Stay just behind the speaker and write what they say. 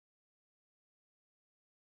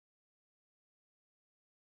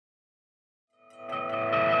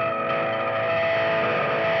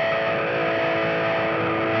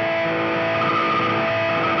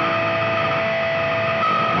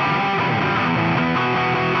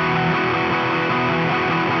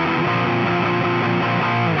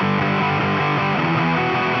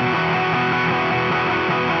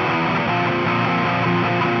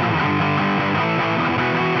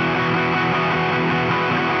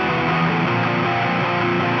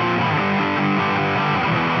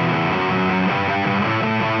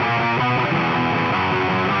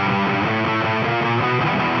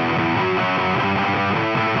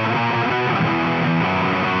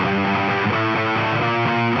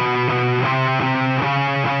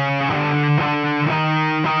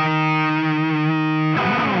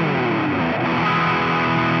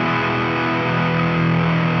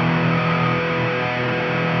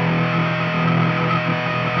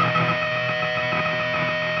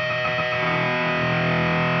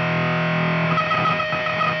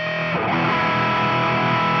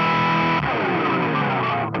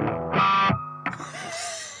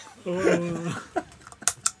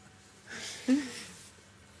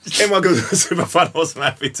And welcome to the Super Fun Awesome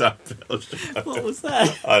Happy Time. What was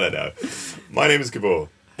that? I don't know. My name is Gabor.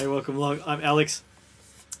 Hey, welcome along. I'm Alex.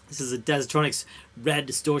 This is a Dazatronyx Rad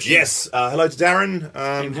Distortion. Yes. Hello to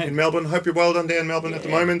Darren in Melbourne. Hope you're well done there in Melbourne at the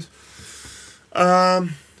moment.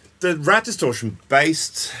 The Rad Distortion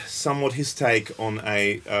based somewhat his take on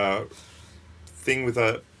a thing with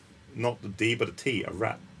a, not a D but a T, a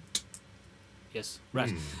rat. Yes,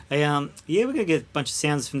 right. Hey, yeah, we're going to get a bunch of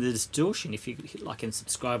sounds from the distortion. If you hit like and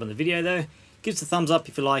subscribe on the video, though, give us a thumbs up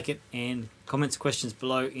if you like it, and comments, questions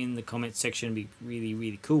below in the comments section would be really,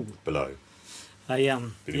 really cool. Below. Did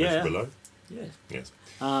you mention below? Yeah. Yes.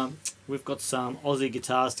 We've got some Aussie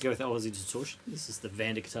guitars to go with our Aussie distortion. This is the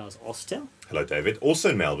Vander Guitar's Austel. Hello, David.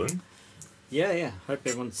 Also in Melbourne. Yeah. Hope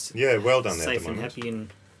everyone's well done there safe and happy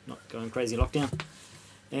and not going crazy in lockdown.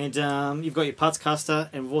 And you've got your Parts-Guitar,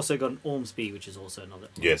 and we've also got an Ormsby, which is also another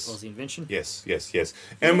Aussie invention. Yes.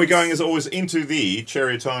 And we're going, as always, into the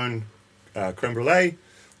Cherry Tone Creme Brulee,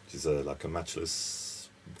 which is like a matchless,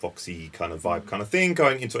 voxy kind of vibe kind of thing,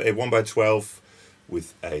 going into a 1x12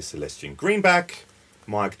 with a Celestian greenback,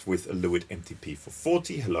 mic'd with a LEWITT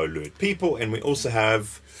MTP440. Hello, LEWITT people. And we also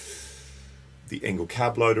have the ENGL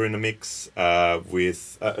CABLOADER in the mix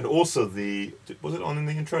with, and also the, was it on in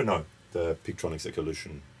the intro? No. The Pickguard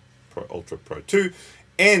Evolution Pro Ultra Pro 2,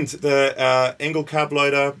 and the ENGL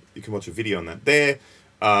CABLOADER, you can watch a video on that there,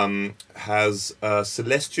 has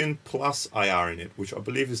Celestian plus IR in it, which I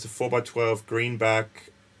believe is the 4x12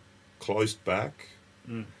 greenback, closed back.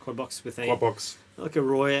 Quad box with quad box. Like a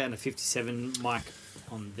Royer and a 57 mic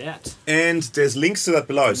on that. And there's links to that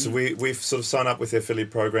below, so we've sort of signed up with the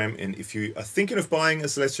affiliate program, and if you are thinking of buying a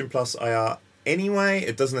Celestian plus IR, anyway,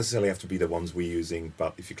 it doesn't necessarily have to be the ones we're using,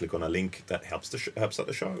 but if you click on a link, that helps helps out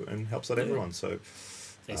the show and helps out everyone. So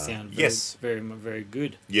they sound very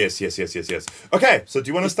good. Yes. Okay, so do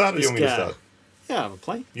you want to start, or do you want me to start? Yeah, I have a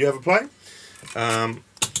play. You have a play.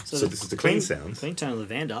 So this is the clean sound. Clean tone of the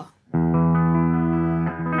Vander.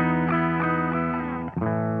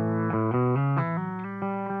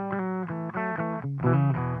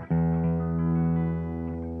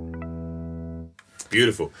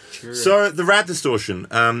 Beautiful. Sure. So the Rad Distortion,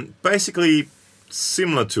 basically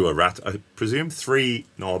similar to a Rat, I presume. 3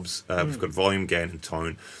 knobs. We've got volume, gain, and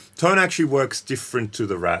tone. Tone actually works different to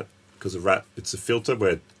the Rat, because the Rat, it's a filter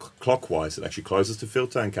where clockwise it actually closes the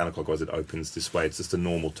filter, and counterclockwise it opens. This way it's just a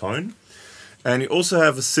normal tone. And you also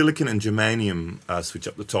have a silicon and germanium switch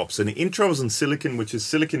up the top. So the intro is on silicon, which is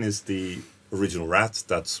silicon is the original Rat.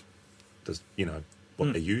 That's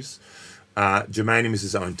what they use. Germanium is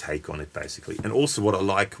his own take on it, basically. And also what I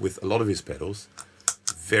like with a lot of his pedals,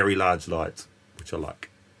 very large lights, which I like.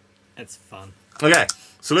 That's fun. Okay,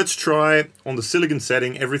 so let's try on the silicon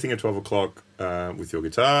setting, everything at 12 o'clock with your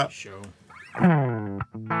guitar. Sure.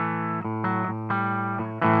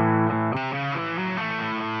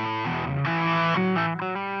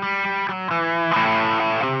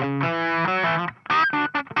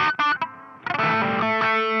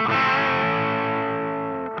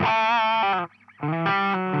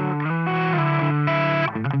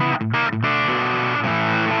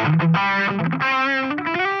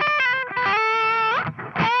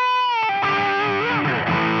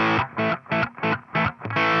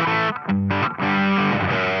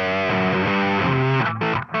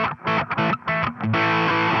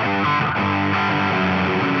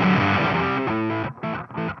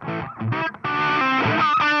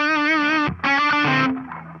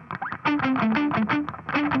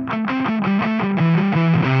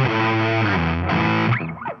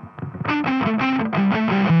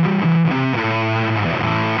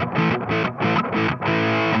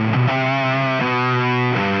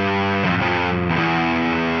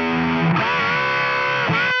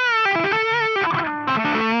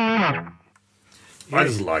 I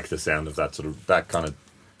just like the sound of that that kind of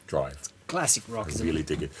drive. Classic rock. I really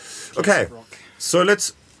dig it. Okay, so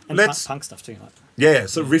let's punk stuff too. Like. Yeah,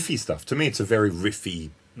 so riffy stuff. To me, it's a very riffy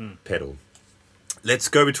pedal. Let's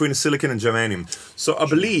go between the silicon and germanium. So I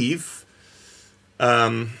believe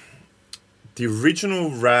the original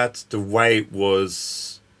Rat, the way it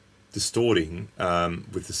was distorting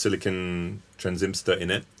with the silicon transistor in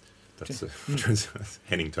it. That's a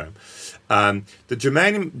Henning term. The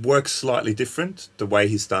germanium works slightly different, the way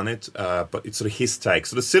he's done it, but it's sort of his take.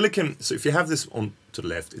 So the silicon, so if you have this on to the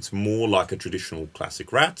left, it's more like a traditional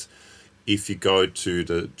classic Rat. If you go to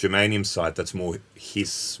the germanium side, that's more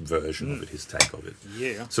his version of it, his take of it.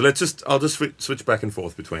 Yeah. So I'll just switch back and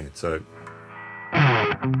forth between it. So.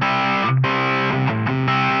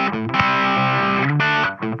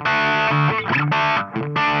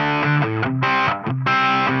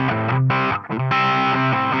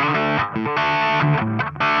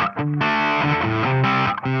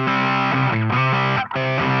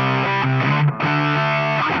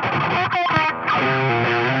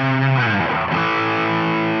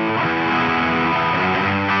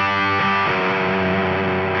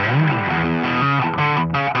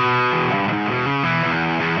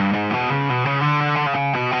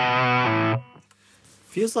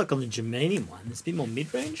 feels like on the germanium one, it's a bit more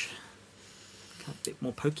mid-range. A bit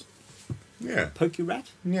more pokey. Yeah. Pokey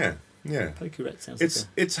rat? Yeah, yeah. Pokey rat sounds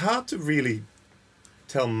It's hard to really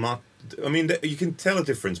tell much. I mean, you can tell a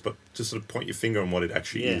difference, but to sort of point your finger on what it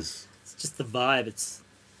actually is. It's just the vibe. It's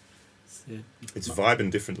vibing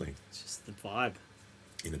differently. It's just the vibe.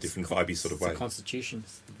 In a different vibey sort of way. It's the constitution.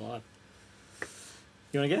 It's the vibe.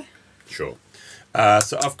 You want to go? Sure.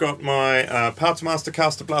 So I've got my Parts Master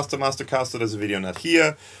Caster Blaster Master Caster. There's a video on that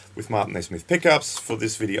here with Martin A. Smith pickups. For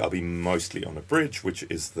this video, I'll be mostly on a bridge, which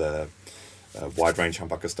is the wide range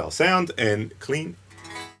humbucker style sound and clean.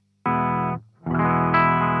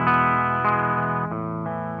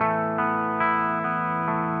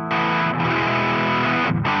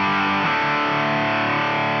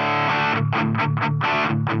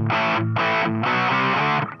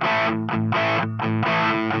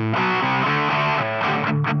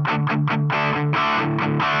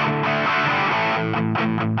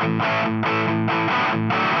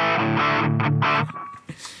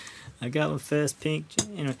 I got my first pink.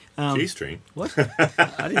 Anyway, G-string. What? I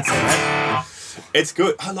didn't say that. It's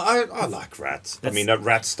good. I like rats. I mean, that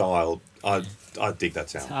rat style. I dig that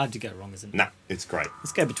sound. It's hard to go wrong, isn't it? Nah, it's great.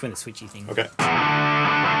 Let's go between the switchy thing. Okay.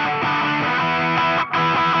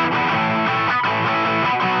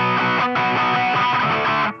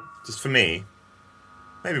 Just for me,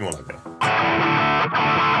 maybe more like that.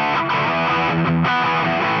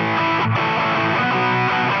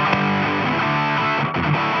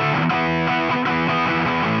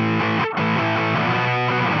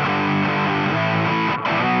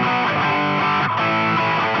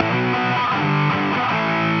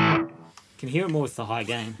 You can hear it more with the high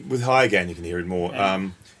gain. With high gain, you can hear it more. Yeah.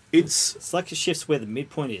 It's like it shifts where the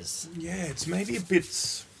midpoint is. Yeah, it's maybe a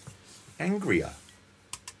bit angrier.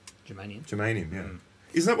 Germanium. Germanium, yeah.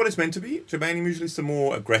 Isn't that what it's meant to be? Germanium usually is a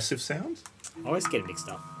more aggressive sound. I always get it mixed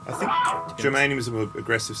up. I think germanium is a more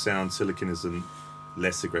aggressive sound. Silicon is a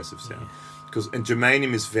less aggressive sound. And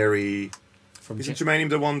germanium is very. Isn't germanium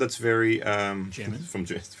the one that's very German?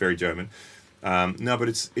 It's very German. No, but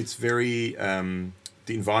it's very.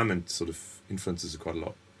 The environment sort of influences it quite a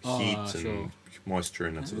lot. Heat and moisture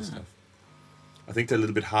and that sort of stuff. I think they're a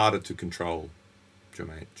little bit harder to control,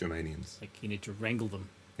 Germaniums. Like you need to wrangle them.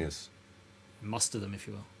 Yes. Muster them, if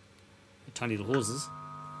you will. They're tiny little horses.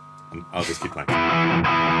 And I'll just keep playing.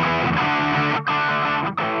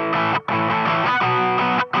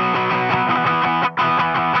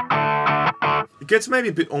 It gets maybe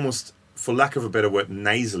a bit almost, for lack of a better word,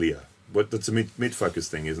 nasalier. But that's a mid-focus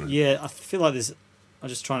thing, isn't it? Yeah, I feel like there's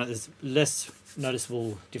less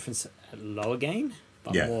noticeable difference at lower gain,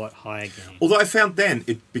 but more at higher gain. Although I found then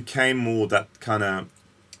it became more that kind of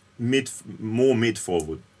more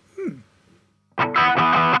mid-forward. A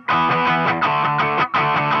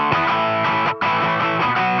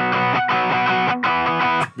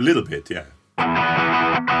little bit, yeah.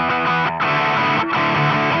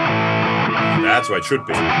 That's what it should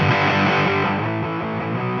be.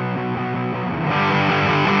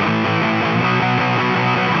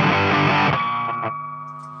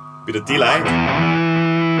 Bit of delay.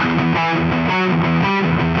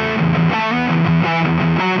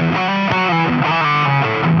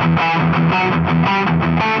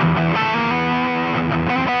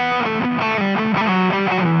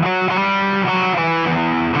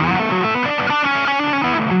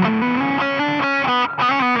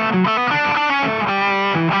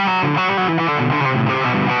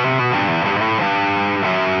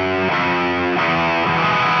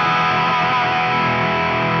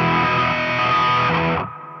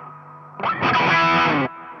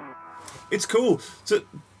 It's cool. So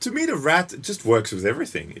to me, the Rat just works with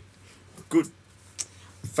everything. Good,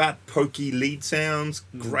 fat, pokey lead sounds,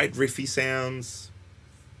 great riffy sounds.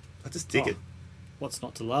 I just dig it. What's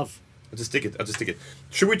not to love? I just dig it.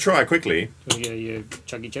 Should we try quickly? You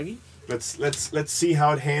chuggy? Let's see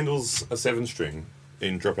how it handles a 7-string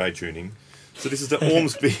in drop A tuning. So this is the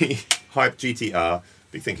Ormsby Hype GTR.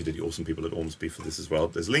 Big thank you to the awesome people at Ormsby for this as well.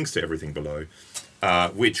 There's links to everything below.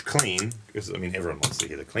 Which clean, because I mean everyone wants to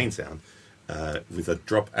hear the clean sound. With a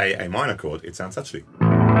drop A minor chord, it sounds actually.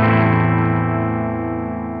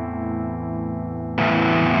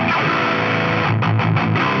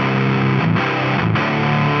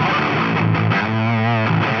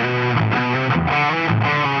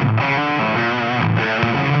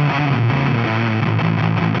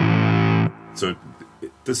 So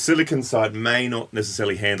the silicon side may not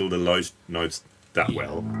necessarily handle the low notes that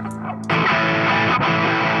well.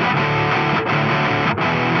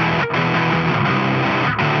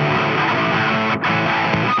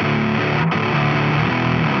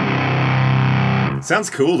 Sounds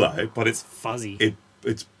cool though, but it's fuzzy. It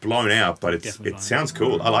it's blown out, but Definitely it sounds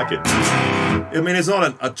cool. I like it. I mean, it's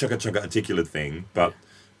not a chugga articulate thing, but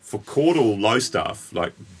for chordal low stuff,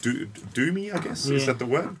 like doomy, I guess, is that the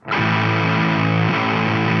word?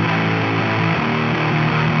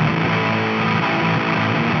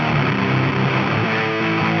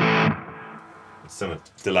 Let's turn it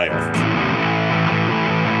delay off.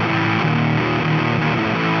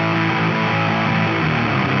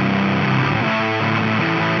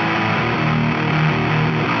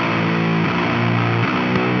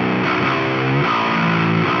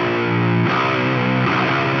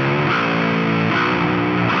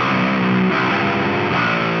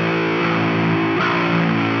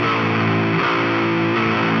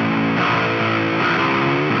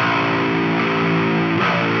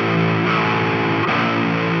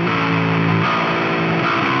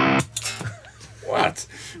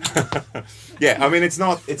 Yeah, I mean, it's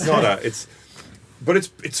fat,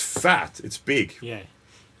 it's big. Yeah,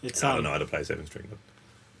 it's. I don't know how to play 7-string, but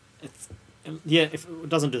it's if it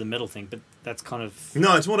doesn't do the metal thing, but that's kind of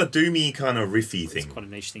no, it's more a doomy kind of riffy thing. It's quite a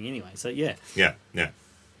niche thing anyway. So yeah. Yeah, yeah.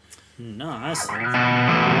 Nice.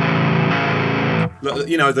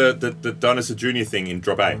 You know the Dinosaur Junior thing in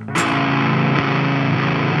drop A.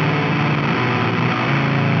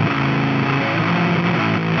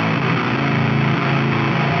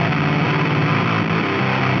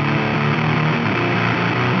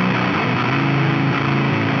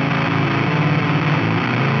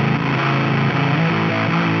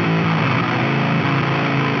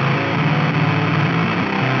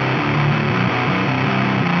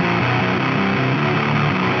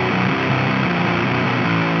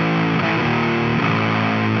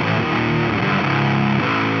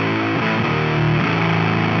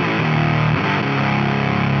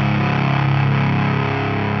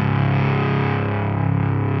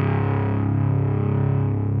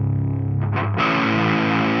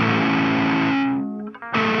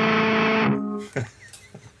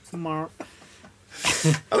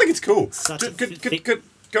 I think it's cool.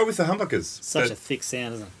 Go with the humbuckers. Such a thick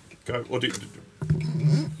sound, isn't it? Go. Or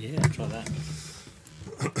yeah, try that.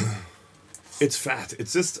 It's fat.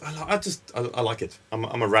 It's just. I like it.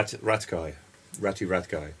 I'm a rat guy. Ratty rat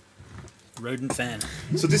guy. Rodent fan.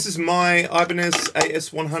 So this is my Ibanez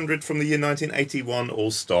AS100 from the year 1981, all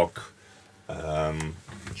stock.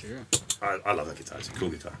 Sure. I love that guitar. It's a cool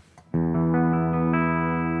guitar.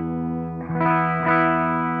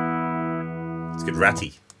 Let's get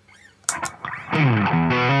ratty.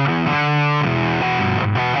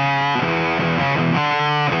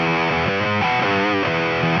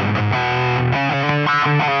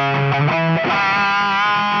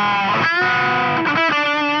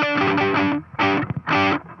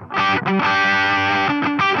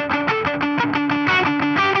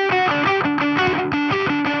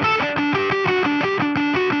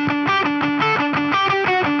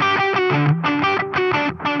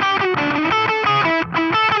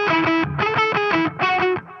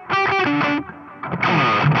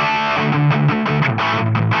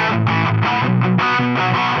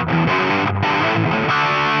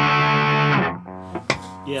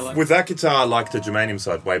 With that guitar, I like the germanium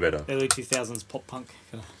side way better. Early 2000s pop punk.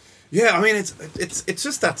 Yeah, I mean it's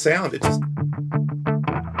just that sound. It just.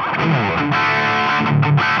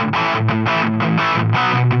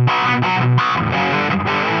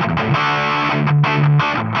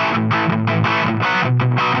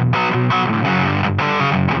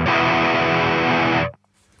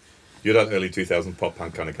 You're that early 2000 pop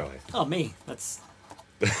punk kind of guy. Oh, me. That's.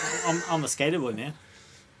 I'm a skater boy, man.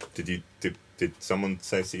 Did someone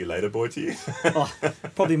say "see you later, boy" to you? Oh,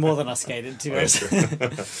 probably more than I skated, to be honest.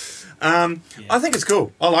 Yeah. I think it's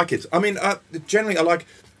cool. I like it. I mean, generally, I like.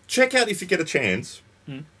 Check out if you get a chance.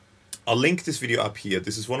 I'll link this video up here.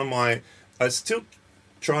 This is one of my. I'm still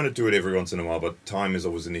trying to do it every once in a while, but time is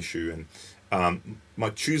always an issue. And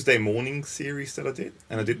my Tuesday morning series that I did,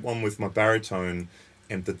 and I did one with my baritone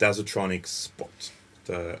and the Dazatronyx Spot,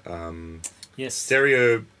 the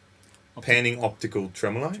stereo panning optical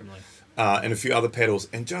tremolo. And a few other pedals,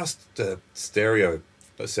 and just the stereo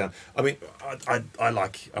sound. I mean,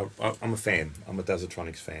 I'm a fan. I'm a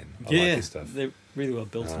Dazatronyx fan. I like his stuff. They're really well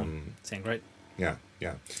built. Sound great. Yeah,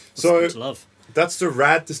 yeah. That's good to love. That's the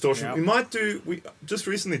Rad Distortion. Yep. We might do. We just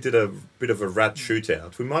recently did a bit of a Rad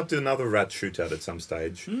shootout. We might do another Rad shootout at some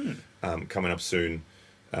stage. Coming up soon.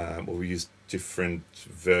 Where we use different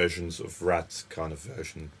versions of Rat kind of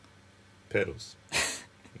version pedals.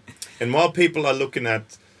 And while people are looking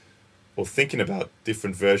at or thinking about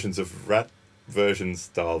different versions of Rat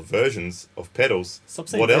style versions of pedals,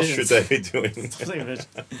 what else should they be doing?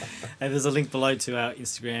 There's a link below to our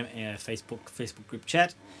Instagram and Facebook group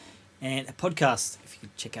chat. and a podcast. If you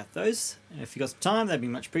could check out those, and if you got some time, that'd be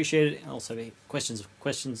much appreciated. And also, questions,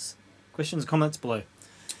 comments below.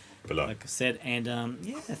 Like I said, and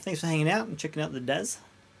yeah, thanks for hanging out and checking out the Daz.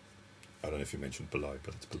 I don't know if you mentioned below,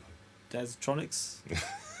 but it's below. Dazatronyx.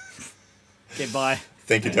 Get by.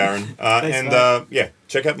 Thank you, Darren. Thanks, yeah,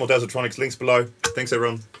 check out more Dazatronyx links below. Thanks,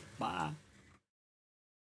 everyone. Bye.